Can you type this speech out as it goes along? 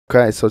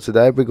Okay, so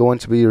today we're going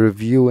to be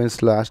reviewing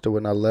slash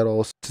doing a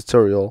little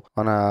tutorial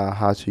on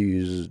how to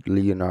use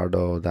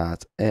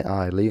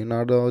Leonardo.ai.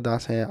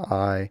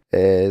 Leonardo.ai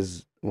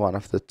is one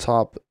of the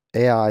top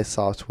AI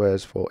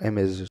softwares for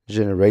image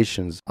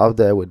generations out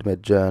there with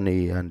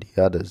Midjourney and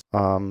the others.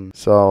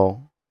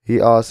 So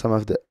here are some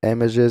of the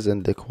images,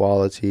 and the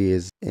quality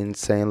is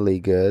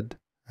insanely good,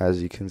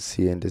 as you can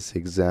see in this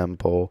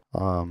example,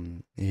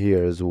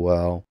 here as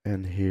well,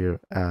 and here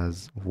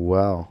as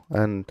well.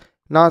 And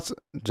not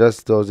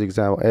just those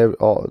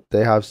examples,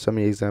 they have so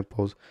many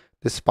examples.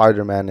 The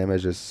Spider-Man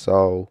image is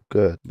so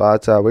good,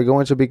 but we're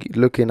going to be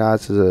looking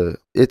at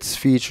its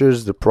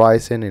features, the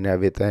pricing, and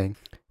everything.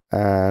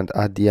 And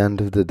at the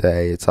end of the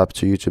day, it's up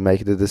to you to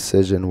make the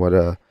decision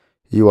whether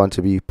you want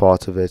to be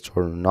part of it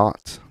or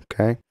not.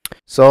 Okay,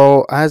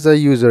 so as a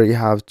user, you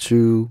have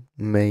two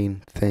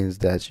main things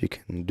that you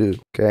can do.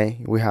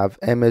 Okay, we have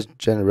image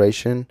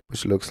generation,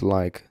 which looks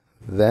like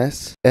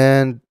this,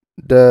 and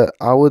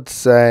I would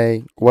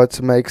say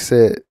what makes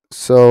it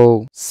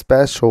so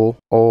special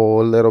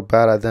or a little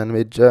better than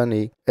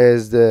Midjourney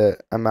is the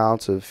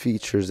amount of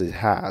features it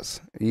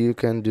has. You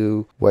can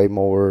do way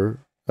more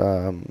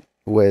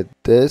with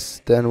this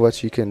than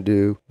what you can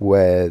do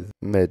with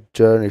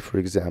Midjourney, for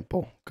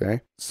example.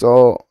 Okay,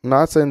 so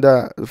not saying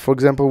that, for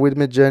example, with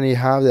Midjourney you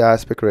have the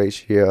aspect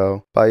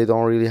ratio, but you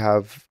don't really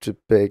have to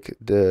pick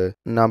the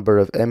number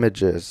of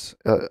images.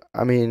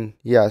 I mean,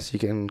 yes, you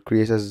can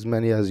create as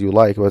many as you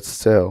like, but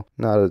still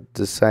not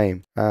the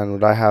same.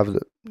 And I have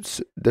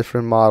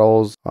different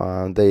models.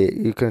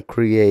 You can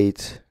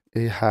create.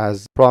 It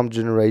has prompt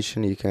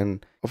generation. You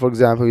can, for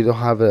example, you don't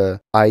have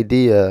a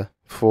idea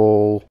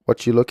for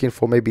what you're looking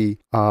for, maybe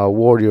a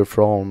warrior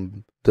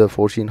from the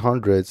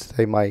 1400s,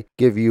 they might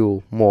give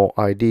you more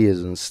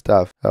ideas and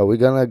stuff. We're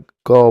gonna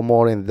go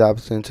more in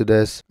depth into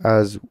this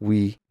as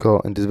we go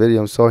in this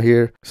video. So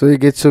you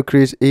get to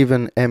create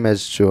even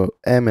image to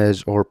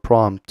image or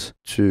prompt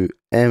to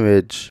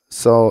image.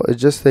 So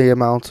it's just the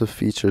amount of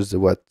features,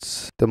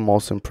 what's the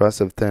most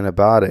impressive thing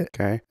about it.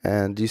 Okay,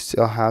 and you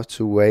still have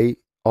to wait,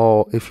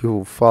 or if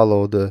you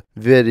follow the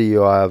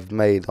video I've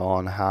made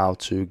on how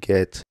to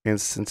get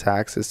instant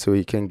access, so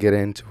you can get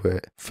into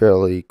it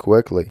fairly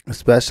quickly.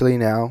 Especially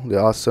now, there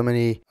are so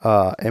many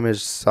image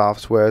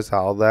softwares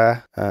out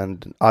there,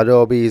 and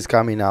Adobe is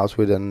coming out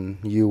with a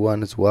new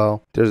one as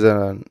well. There's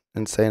an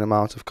insane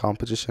amount of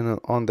competition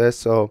on this,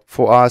 so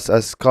for us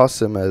as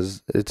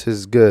customers it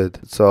is good.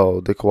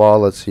 So the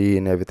quality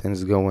and everything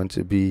is going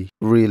to be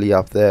really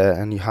up there,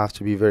 and you have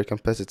to be very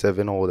competitive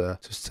in order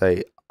to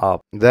stay up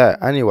there.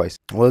 Anyways,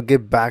 we'll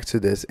get back to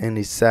this in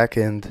a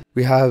second.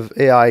 We have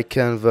AI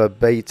Canva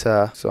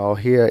beta. So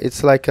here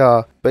it's like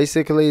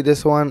basically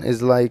this one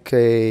is like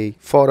a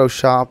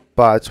Photoshop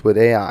but with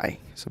AI.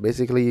 So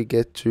basically you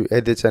get to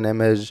edit an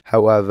image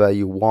however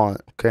you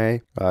want.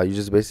 Okay, you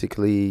just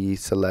basically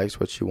select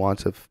what you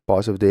want of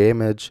part of the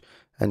image,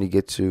 and you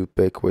get to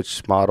pick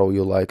which model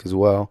you like as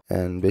well.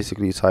 And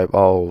basically you type,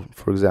 oh,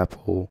 for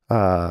example,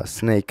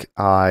 snake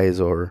eyes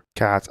or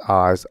cat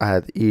eyes,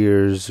 add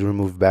ears,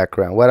 remove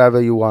background,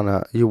 whatever you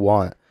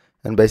want,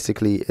 and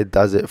basically it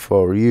does it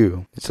for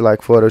you. It's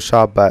like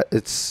Photoshop, but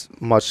it's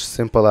much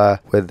simpler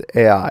with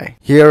AI.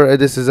 Here,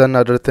 this is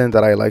another thing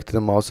that I liked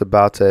the most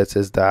about it,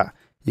 is that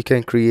you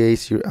can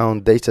create your own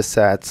data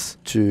sets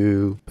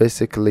to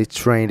basically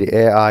train the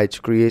AI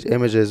to create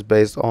images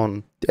based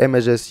on the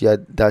images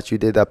that you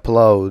did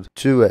upload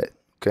to it.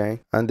 Okay,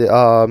 and there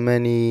are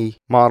many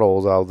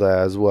models out there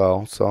as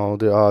well. So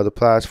there are the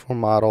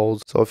platform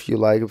models. So if you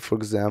like, for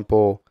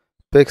example,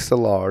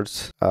 pixel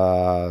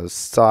art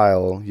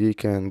style, you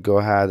can go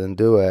ahead and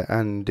do it,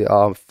 and there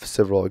are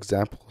several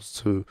examples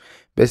to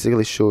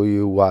basically show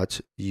you what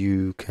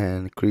you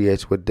can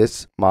create with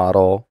this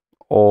model.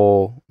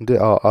 Or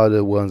there are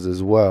other ones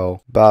as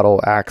well, battle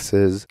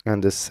axes,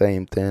 and the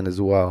same thing as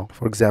well.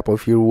 For example,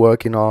 if you're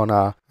working on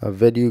a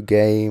video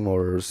game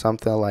or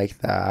something like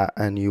that,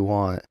 and you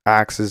want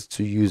axes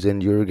to use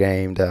in your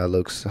game that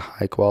looks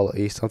high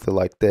quality, something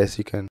like this,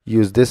 you can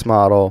use this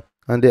model.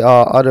 And there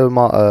are other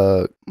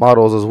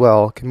models as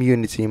well,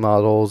 community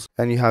models,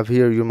 and you have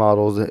here your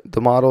models.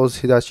 The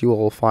models that you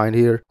will find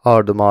here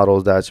are the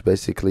models that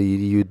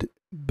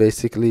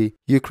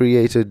you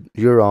created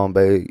your own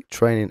by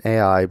training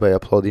AI by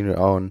uploading your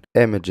own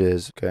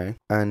images. Okay,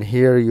 and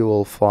here you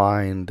will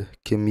find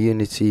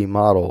community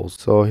models.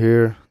 So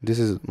here, this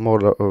is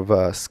more of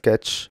a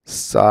sketch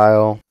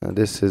style, and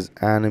this is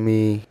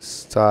anime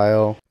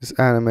style. This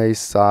anime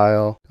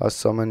style. There are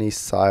so many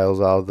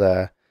styles out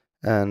there,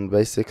 and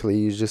basically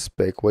you just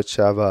pick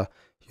whichever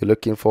you're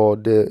looking for.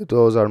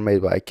 Those are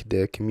made by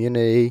the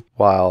community,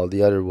 while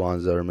the other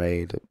ones are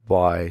made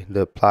by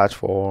the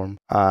platform,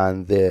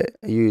 and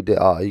you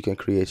can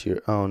create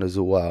your own as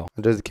well.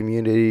 And there's a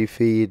community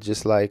feed,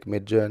 just like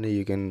Midjourney.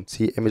 You can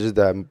see images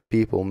that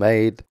people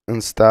made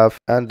and stuff,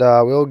 and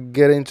we'll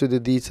get into the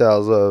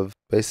details of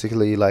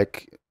basically,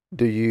 like,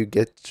 do you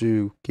get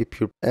to keep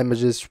your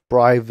images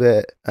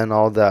private and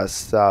all that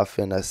stuff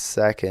in a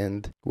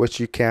second, which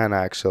you can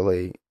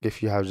actually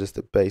if you have just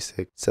a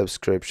basic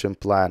subscription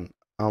plan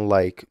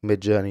unlike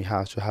Midjourney, you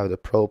have to have the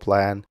pro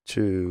plan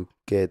to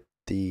get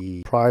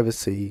the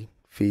privacy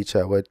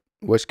feature,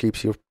 which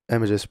keeps your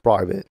images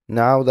private.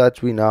 Now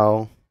that we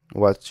know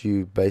what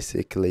you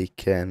basically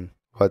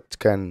what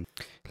can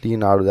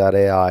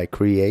Leonardo.ai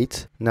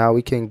create, now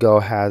we can go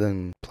ahead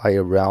and play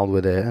around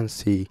with it and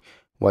see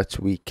what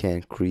we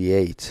can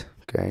create.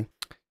 Okay,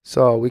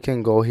 so we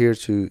can go here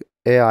to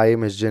AI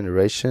image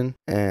generation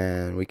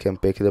and we can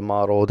pick the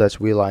model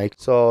that we like.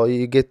 So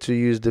you get to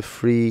use the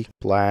free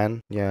plan.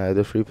 Yeah,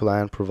 the free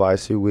plan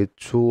provides you with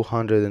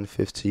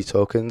 250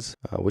 tokens,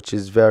 which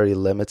is very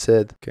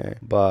limited. Okay,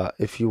 but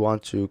if you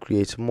want to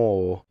create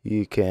more,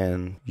 you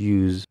can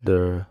use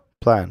the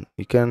plan.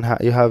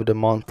 You have the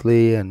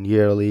monthly and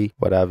yearly,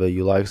 whatever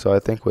you like. So I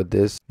think with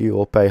this you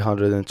will pay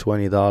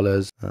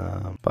 $120,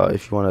 but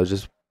if you want to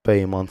just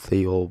pay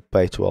monthly, you'll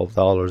pay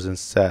 $12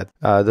 instead.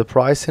 The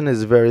pricing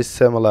is very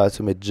similar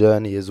to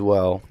Midjourney as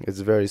well. It's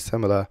very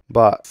similar,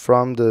 but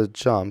from the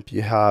jump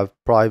you have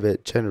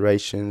private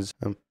generations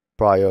and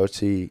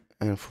priority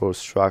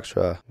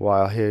infrastructure,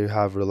 while here you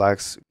have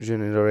relaxed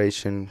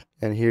generation,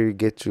 and here you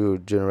get to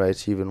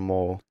generate even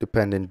more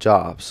dependent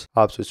jobs,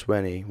 up to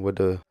 20 with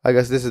the, I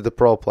guess this is the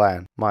pro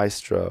plan,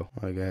 Maestro,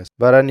 I guess.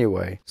 But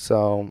anyway,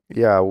 so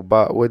yeah,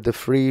 but with the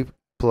free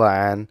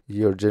plan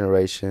your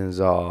generations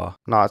are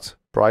not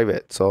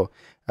private, so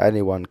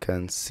anyone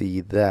can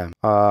see them.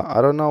 I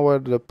don't know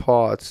what the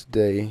parts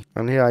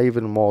and here are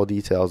even more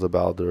details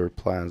about their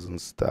plans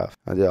and stuff,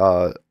 and there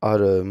are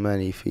other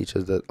many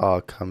features that are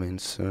coming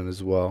soon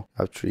as well.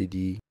 Have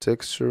 3D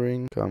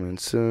texturing coming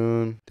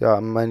soon. There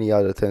are many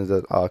other things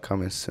that are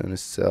coming soon.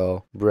 It's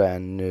still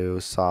brand new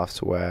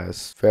software,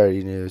 it's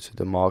very new to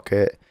the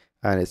market,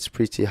 and it's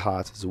pretty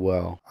hot as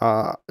well.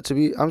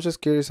 I'm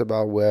just curious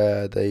about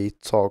where they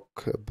talk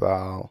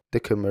about the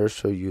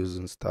commercial use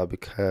and stuff,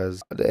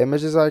 because the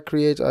images I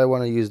create, I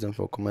want to use them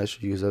for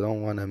commercial use. I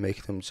don't want to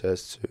make them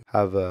just to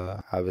have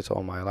it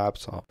on my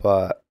laptop.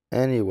 But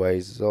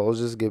anyways, so I'll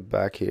just get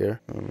back here.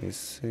 Let me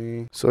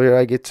see. So here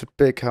I get to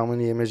pick how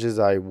many images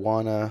I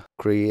wanna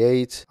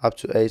create, up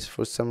to 8.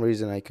 For some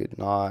reason I could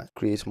not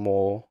create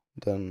more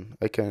than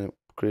I can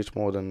create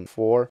more than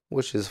 4,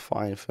 which is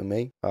fine for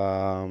me.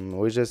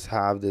 We just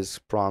have this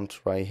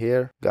prompt right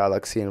here,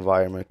 galaxy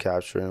environment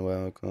capturing.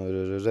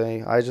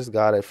 I just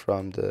got it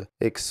from the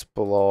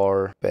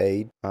explore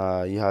page.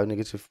 You have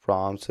negative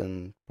prompts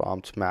and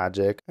prompt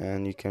magic,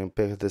 and you can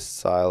pick the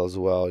style as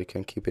well. You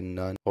can keep it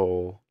none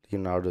or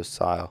Leonardo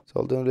style.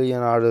 So I'll do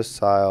Leonardo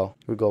style.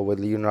 We go with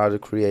Leonardo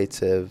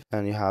creative,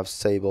 and you have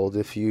stable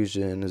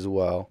diffusion as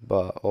well,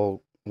 but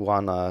I'll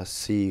wanna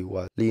see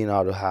what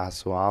Leonardo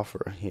has to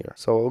offer here.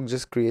 So we'll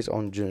just create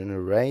on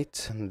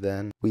generate, and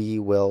then we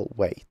will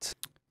wait.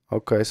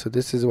 Okay, so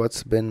this is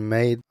what's been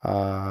made.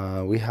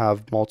 We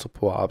have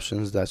multiple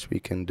options that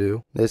we can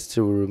do. This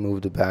to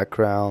remove the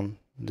background.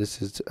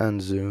 This is to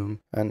unzoom,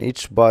 and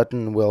each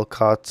button will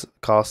cost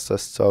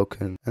us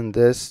token, and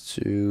this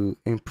to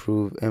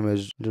improve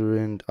image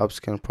during the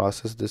upscale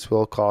process. This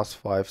will cost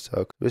 5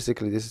 tokens.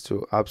 Basically this is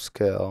to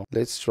upscale.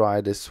 Let's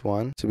try this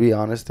one. To be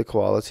honest, the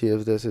quality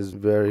of this is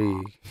very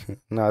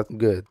not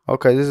good.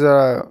 Okay, this is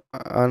a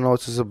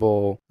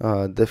noticeable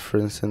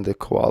difference in the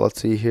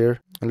quality here.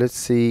 Let's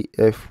see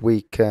if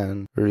we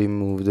can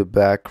remove the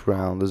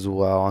background as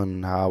well,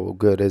 and how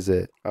good is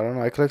it. I don't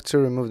know, I clicked to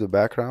remove the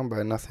background,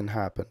 but nothing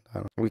happened.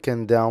 We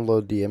can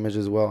download the image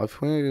as well.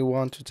 If we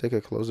want to take a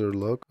closer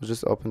look, we'll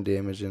just open the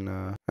image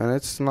and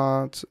it's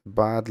not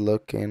bad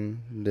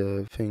looking,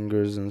 the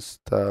fingers and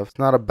stuff. It's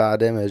not a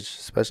bad image,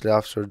 especially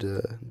after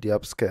the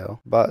upscale,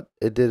 but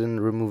it didn't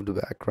remove the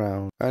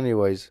background.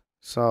 Anyways,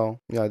 so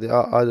yeah, there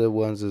are other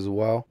ones as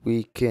well.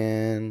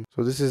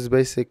 So this is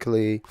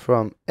basically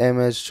from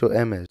image to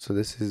image. So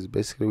this is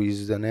basically we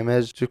use an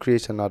image to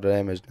create another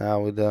image.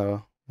 Now with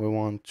we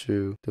want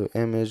to do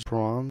image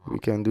prompt. We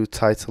can do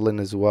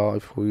titling as well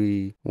if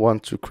we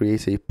want to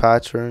create a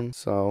pattern.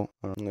 So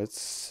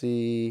let's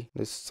see,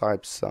 let's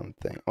type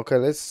something.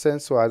 Okay,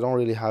 since I don't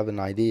really have an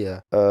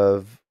idea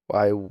of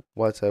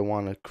what I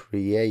want to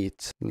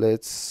create,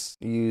 let's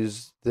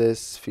use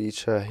this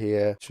feature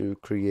here to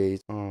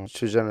create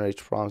to generate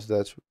prompts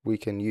that we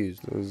can use.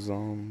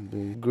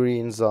 The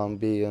green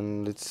zombie,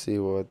 and let's see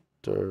what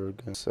they're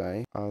gonna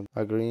say.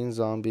 A green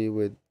zombie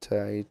with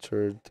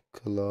tattered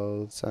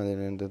clothes standing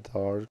in the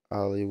dark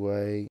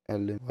alleyway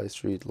and lit by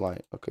street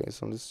light. Okay,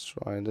 so let's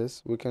try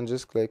this. We can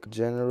just click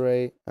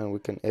generate, and we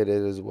can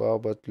edit as well,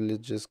 but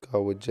let's just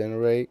go with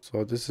generate.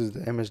 So this is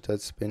the image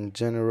that's been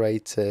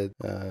generated.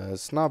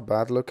 It's not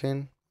bad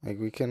looking. Like,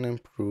 we can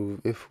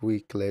improve if we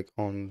click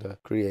on the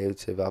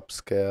creative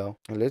upscale.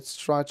 Let's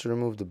try to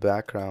remove the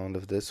background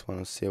of this one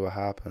and see what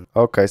happens.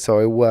 Okay, so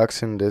it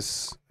works in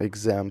this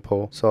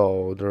example.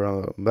 So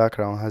the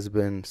background has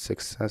been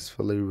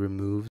successfully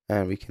removed,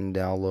 and we can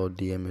download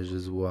the image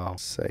as well.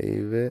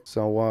 Save it.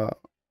 So what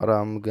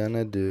I'm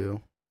gonna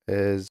do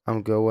is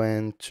I'm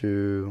going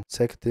to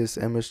take this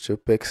image to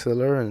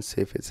pixeler and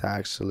see if it's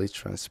actually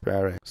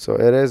transparent. So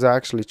it is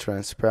actually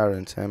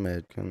transparent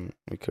image, and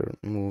we can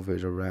move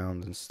it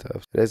around and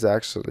stuff. It is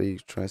actually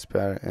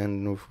transparent,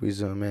 and if we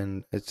zoom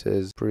in, it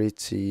is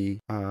pretty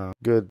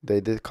good.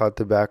 They did cut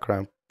the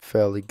background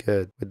fairly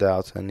good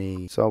without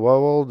any. So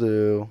what we'll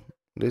do,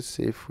 let's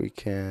see if we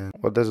can.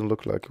 What doesn't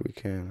look like we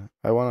can.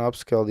 I want to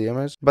upscale the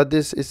image, but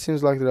this, it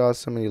seems like there are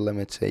so many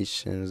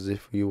limitations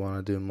if you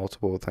want to do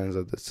multiple things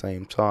at the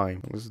same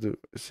time. Let's do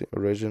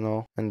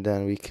original, and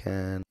then we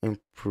can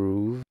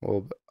improve.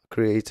 Well,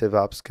 creative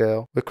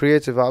upscale. With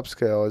creative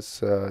upscale,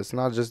 it's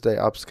not just they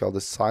upscale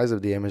the size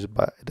of the image,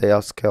 but they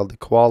upscale the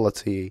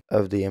quality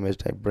of the image.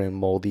 They bring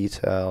more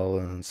detail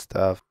and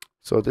stuff.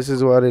 So this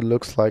is what it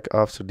looks like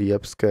after the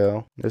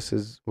upscale. This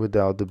is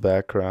without the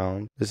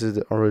background. This is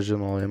the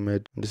original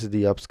image. This is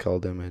the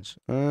upscaled image.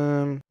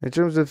 In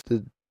terms of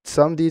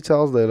some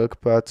details, they look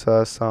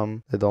better.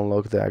 Some they don't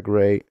look that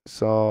great.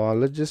 So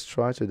let's just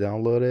try to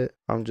download it.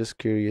 I'm just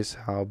curious,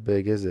 how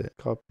big is it?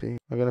 Copy.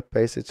 I'm gonna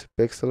paste it to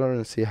Pixlr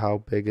and see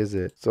how big is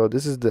it. So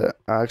this is the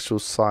actual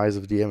size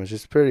of the image.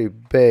 It's pretty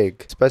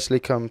big, especially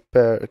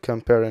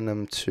comparing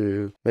them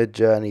to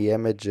Midjourney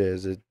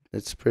images.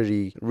 It's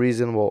pretty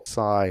reasonable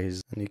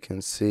size, and you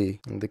can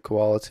see, and the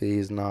quality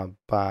is not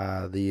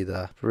bad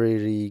either.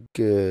 Pretty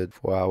good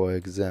for our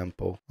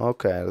example.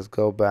 Okay, let's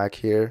go back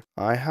here.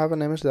 I have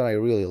an image that I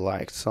really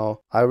liked, so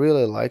I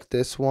really like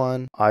this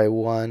one. I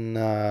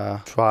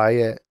wanna try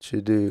it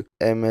to do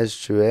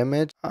image to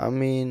image. I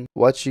mean,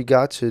 what you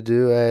got to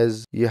do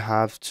is you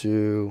have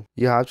to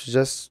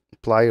just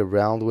play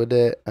around with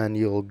it, and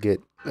you'll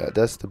get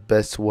that's the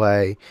best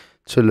way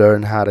to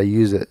learn how to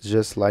use it,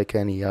 just like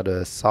any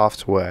other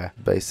software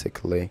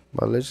basically.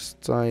 But let's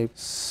just type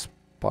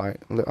spy.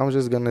 I'm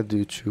just gonna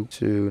do two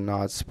to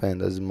not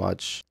spend as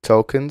much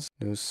tokens.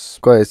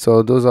 Okay,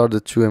 so those are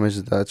the two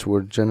images that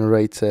were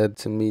generated.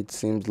 To me, it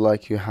seems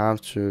like you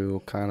have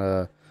to kind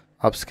of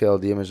upscale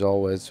the image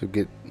always to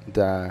get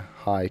that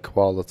high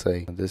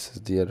quality. This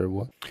is the other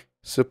one.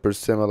 Super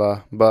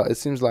similar, but it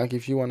seems like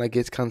if you want to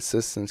get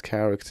consistent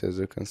characters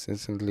or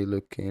consistently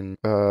looking,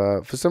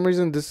 for some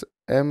reason this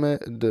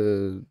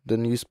the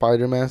new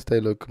Spider-Mans, they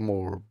look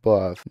more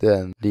buff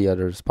than the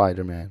other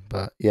Spider-Man.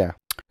 But yeah,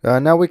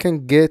 now we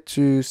can get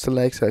to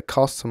select a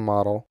custom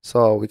model.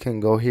 So we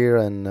can go here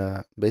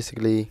and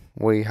basically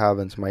we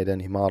haven't made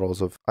any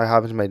models of. I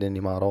haven't made any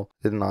model.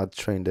 Did not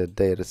train the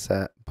data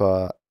set,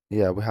 but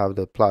yeah, we have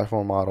the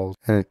platform models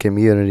and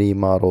community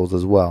models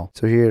as well.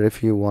 So here,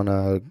 if you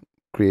wanna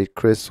create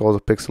crystals or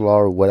pixel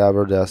art or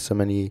whatever, there are so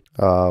many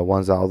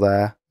ones out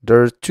there.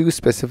 They're too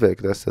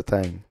specific, that's the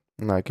thing.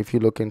 Like if you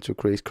look into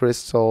create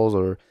crystals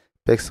or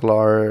pixel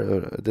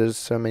art, there's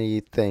so many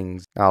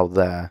things out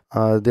there.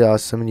 There are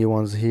so many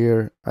ones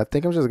here. I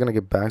think I'm just gonna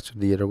get back to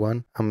the other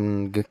one.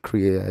 I'm gonna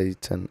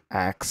create an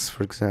axe,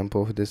 for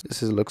example.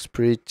 This looks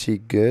pretty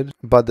good,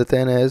 but the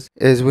thing is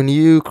when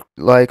you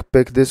like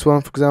pick this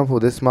one, for example,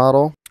 this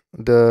model,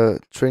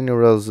 the training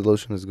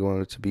resolution is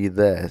going to be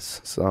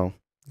this. So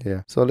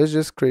yeah, so let's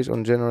just create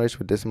on generate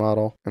with this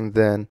model, and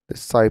then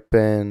let's type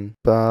in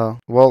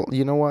well,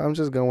 you know what, I'm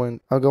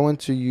going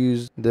to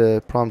use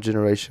the prompt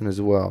generation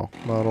as well.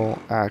 Model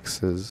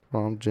axis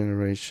prompt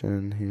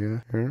generation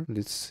here.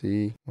 Let's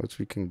see what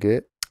we can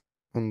get,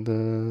 and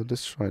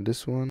let's try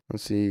this one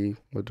and see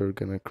what they're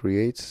gonna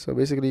create. So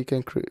basically you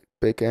can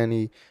pick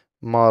any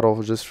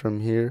model just from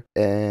here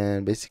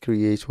and basically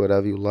create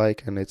whatever you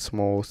like, and it's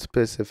more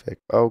specific.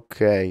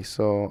 Okay,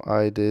 so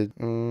I did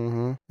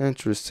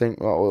interesting.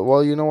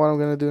 Well, you know what I'm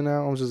gonna do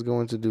now? I'm just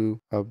going to do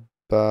a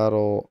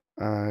battle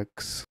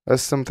axe.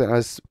 That's something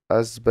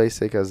as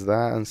basic as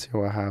that, and see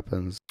what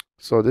happens.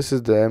 So this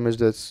is the image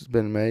that's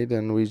been made,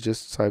 and we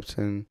just typed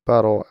in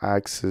battle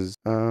axes,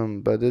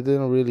 but they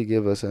didn't really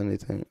give us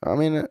anything. I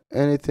mean,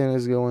 anything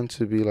is going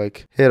to be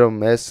like hit or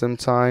miss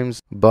sometimes,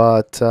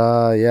 but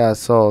yeah,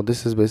 so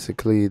this is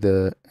basically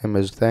the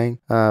image thing.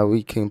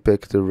 We can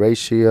pick the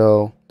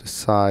ratio, the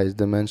size,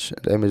 dimension,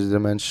 the image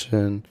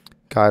dimension,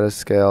 guide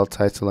scale,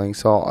 titling.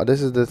 So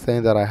this is the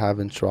thing that I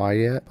haven't tried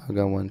yet. I'm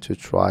going to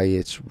try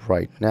it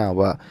right now,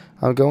 but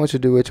I'm going to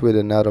do it with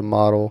another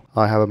model.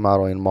 I have a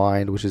model in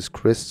mind, which is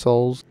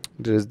crystals.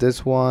 There's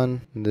this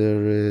one,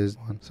 there is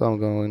one. So I'm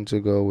going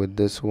to go with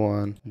this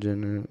one,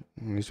 generate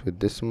with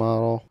this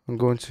model. I'm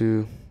going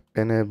to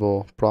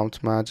enable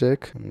prompt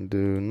magic and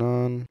do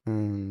none,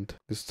 and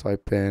just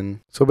type in.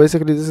 So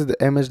basically this is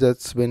the image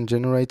that's been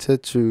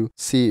generated to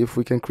see if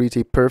we can create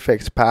a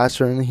perfect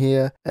pattern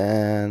here,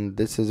 and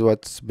this is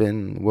what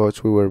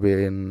we were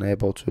being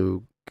able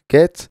to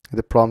get.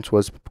 The prompt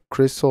was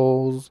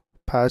crystals,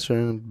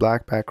 pattern,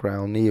 black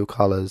background, neo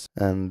colors,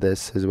 and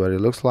this is what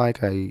it looks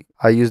like.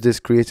 I use this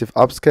creative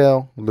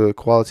upscale. The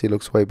quality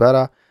looks way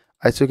better.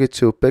 I took it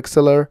to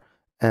Pixlr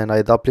and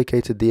I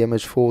duplicated the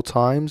image 4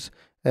 times,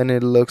 and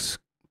it looks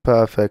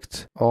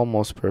perfect,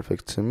 almost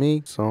perfect to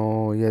me.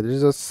 So yeah,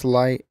 there's a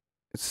slight,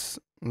 it's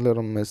a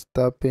little messed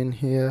up in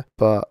here,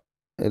 but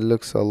it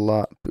looks a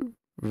lot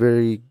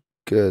very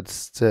good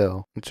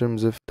still. In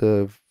terms of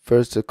the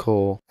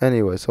vertical.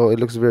 Anyway, so it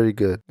looks very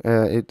good.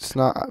 It's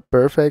not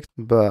perfect,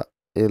 but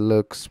it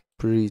looks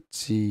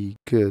pretty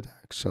good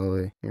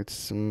actually.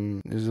 It's a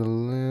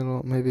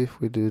little, maybe if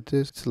we do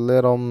this, it's a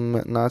little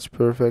not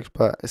perfect,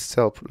 but it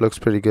still looks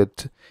pretty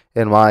good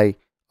in my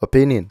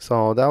opinion.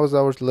 So that was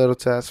our little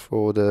test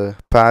for the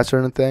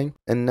pattern thing.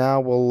 And now,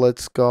 well,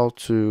 let's go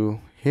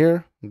to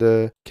here,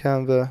 the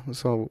Canva,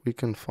 so we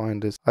can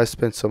find this. I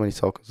spent so many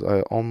tokens.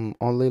 I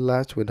only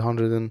left with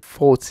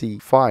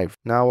 145.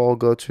 Now I'll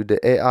go to the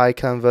AI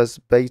Canvas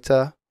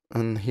beta,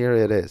 and here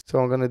it is. So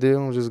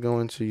I'm just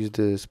going to use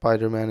the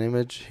Spider-Man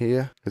image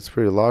here. It's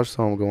pretty large,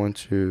 so I'm going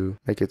to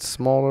make it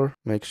smaller,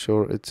 make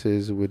sure it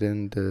is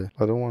within the,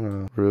 I don't want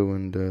to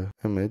ruin the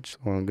image. So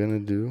what I'm gonna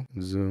do,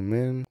 zoom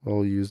in,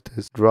 I'll use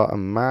this, draw a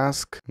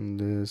mask, and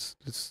this,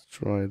 let's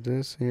try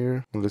this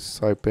here. Let's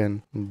type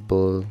in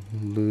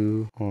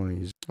blue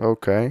eyes.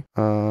 Okay,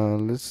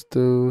 let's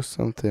do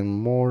something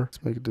more.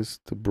 Let's make this,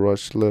 the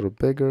brush a little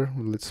bigger.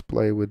 Let's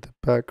play with the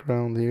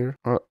background here.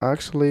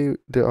 Actually,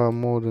 there are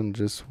more than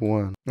just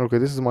one. Okay,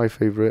 this is my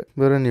favorite,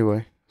 but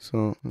anyway,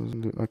 so let's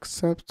do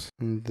accept,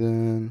 and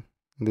then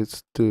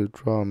let's do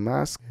draw a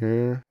mask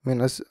here. I mean,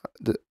 as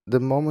the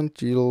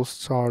moment you'll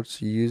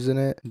start using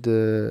it,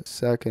 the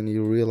second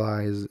you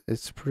realize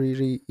it's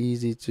pretty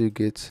easy to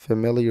get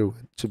familiar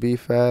with. To be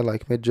fair,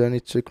 like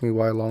Midjourney took me a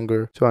while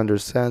longer to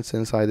understand,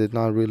 since I did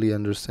not really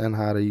understand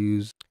how to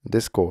use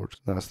Discord.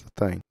 That's the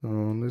thing. So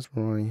let's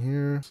right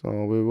here.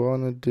 So we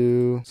want to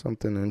do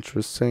something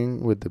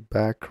interesting with the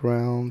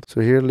background. So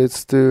here,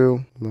 let's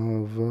do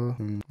lava.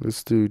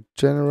 Let's do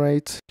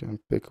generate. Can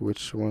pick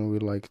which one we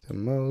like the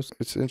most.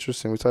 It's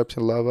interesting. We typed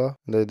in lava,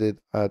 and they did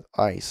add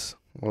ice.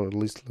 Or at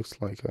least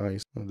looks like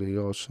ice. The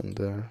ocean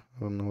there. I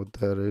don't know what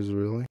that is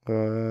really.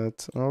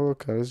 But oh,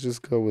 okay, let's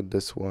just go with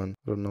this one.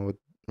 I don't know what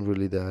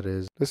really that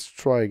is. Let's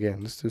try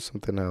again. Let's do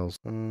something else.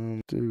 Okay,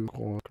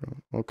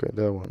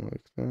 that one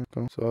like that.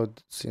 So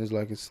it seems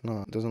like it's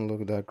not, doesn't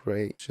look that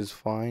great, which is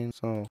fine.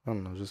 So I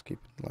don't know, just keep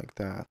it like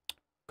that.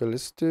 Okay,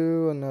 let's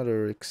do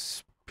another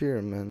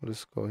experiment.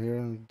 Let's go here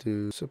and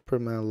do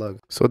Superman logo.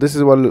 So this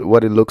is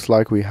what it looks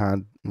like. We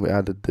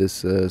added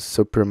this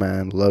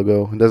Superman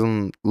logo. It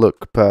doesn't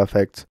look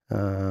perfect.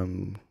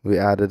 We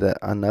added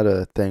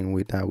another thing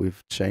that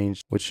we've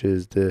changed, which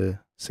is the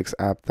 6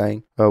 app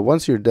thing.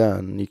 Once you're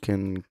done, you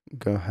can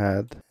go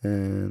ahead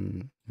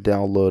and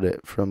download it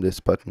from this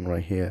button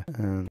right here.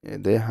 And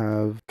they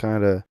have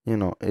kind of, you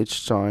know,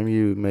 each time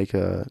you make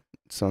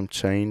some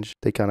change,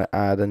 they kind of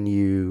add a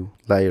new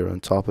layer on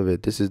top of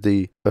it. This is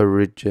the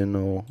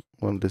original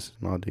one. This is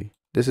not the,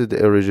 this is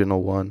the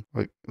original one.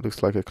 Like,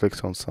 looks like I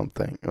clicked on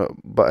something.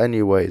 But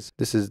anyways,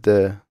 this is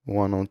the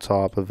one on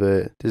top of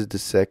it. This is the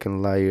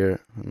second layer.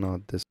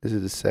 Not this. This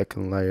is the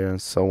second layer,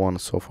 and so on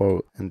and so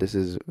forth. And this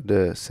is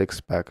the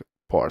 6-pack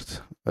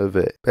part of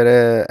it. But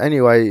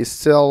anyway, it's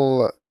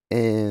still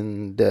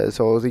in the,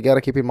 so you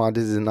gotta keep in mind,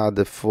 this is not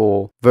the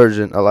full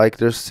version. Like,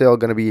 there's still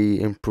gonna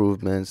be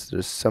improvements.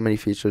 There's so many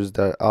features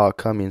that are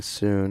coming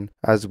soon,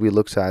 as we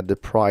looked at the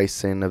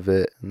pricing of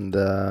it.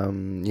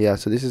 And yeah,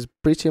 so this is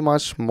pretty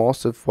much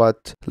most of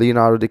what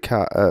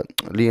Leonardo.ai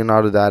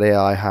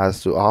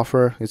has to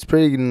offer. It's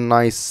pretty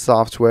nice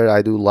software.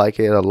 I do like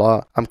it a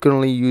lot. I'm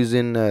currently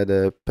using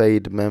the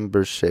paid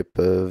membership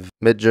of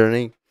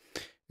Midjourney.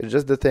 It's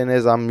just, the thing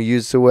is, I'm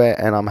used to it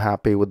and I'm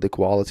happy with the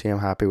quality. I'm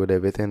happy with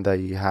everything that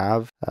you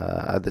have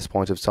at this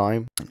point of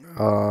time.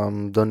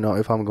 Don't know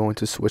if I'm going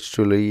to switch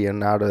to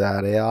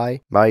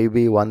Leonardo.ai.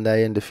 Maybe one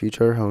day in the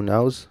future, who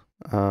knows.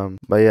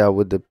 But yeah,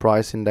 with the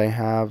pricing they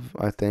have,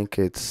 I think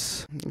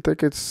it's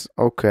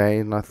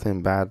okay.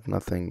 Nothing bad.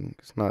 Nothing.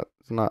 It's not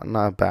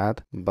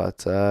bad.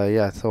 But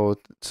yeah, so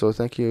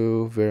thank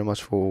you very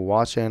much for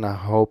watching. I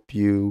hope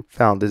you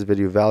found this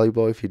video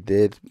valuable. If you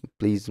did,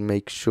 please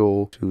make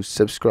sure to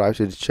subscribe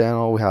to the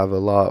channel. We have a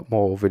lot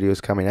more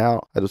videos coming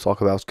out. I do talk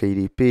about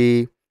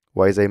KDP,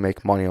 ways they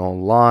make money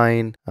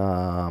online,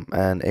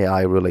 and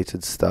AI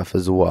related stuff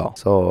as well.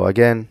 So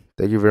again,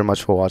 thank you very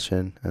much for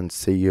watching, and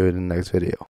see you in the next video.